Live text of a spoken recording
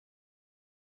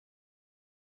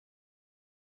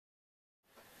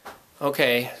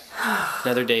Okay.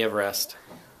 Another day of rest.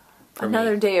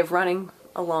 Another day of running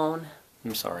alone.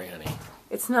 I'm sorry, honey.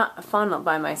 It's not fun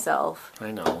by myself.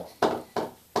 I know.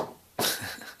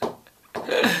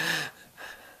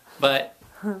 But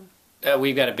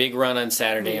we've got a big run on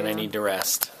Saturday, and I need to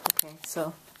rest. Okay,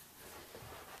 so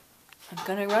I'm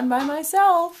gonna run by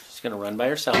myself. She's gonna run by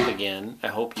herself again. I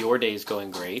hope your day's going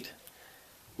great.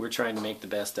 We're trying to make the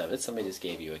best of it. Somebody just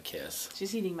gave you a kiss.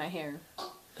 She's eating my hair.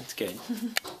 That's good.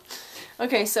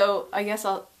 Okay, so I guess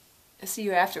I'll see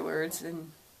you afterwards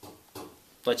and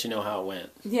let you know how it went.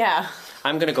 Yeah.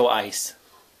 I'm gonna go ice.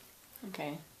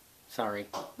 Okay. Sorry.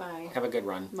 Bye. Have a good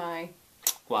run. Bye.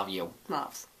 Love you.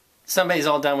 Mops. Somebody's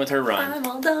all done with her run. I'm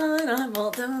all done. I'm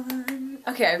all done.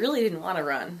 Okay, I really didn't want to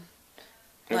run.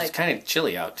 It was kind of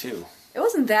chilly out too. It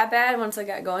wasn't that bad once I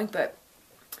got going, but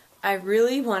I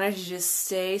really wanted to just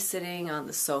stay sitting on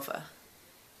the sofa.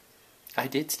 I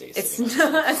did stay It's sitting.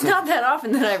 it's not that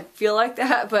often that I feel like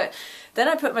that, but then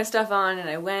I put my stuff on and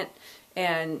I went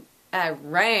and I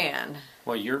ran.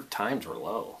 Well, your times were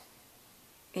low.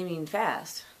 I mean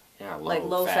fast. Yeah, low, like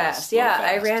low fast. Low Yeah,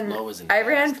 fast. I ran. Low isn't I fast.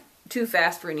 ran too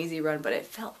fast for an easy run, but it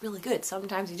felt really good.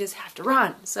 Sometimes you just have to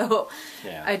run, so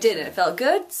Yeah, I did it. It felt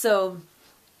good, so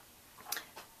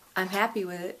I'm happy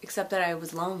with it. Except that I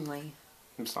was lonely.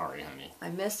 I'm sorry, honey. I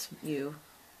miss you.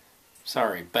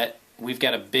 Sorry, but we've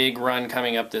got a big run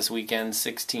coming up this weekend,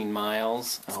 16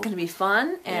 miles. It's going to be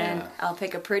fun, and I'll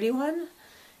pick a pretty one,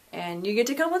 and you get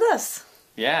to come with us.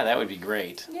 Yeah, that would be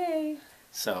great. Yay.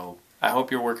 So I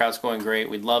hope your workout's going great.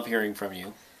 We'd love hearing from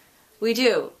you. We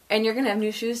do, and you're going to have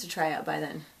new shoes to try out by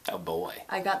then. Oh, boy.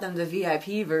 I got them the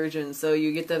VIP version, so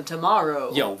you get them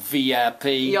tomorrow. Yo, VIP.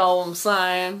 Yo, I'm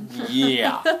saying.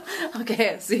 Yeah.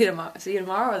 Okay, see you tomorrow. See you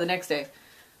tomorrow or the next day?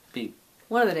 Be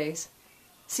One of the days.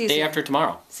 See you day soon. after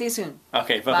tomorrow. See you soon.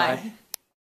 Okay, bye-bye. Bye.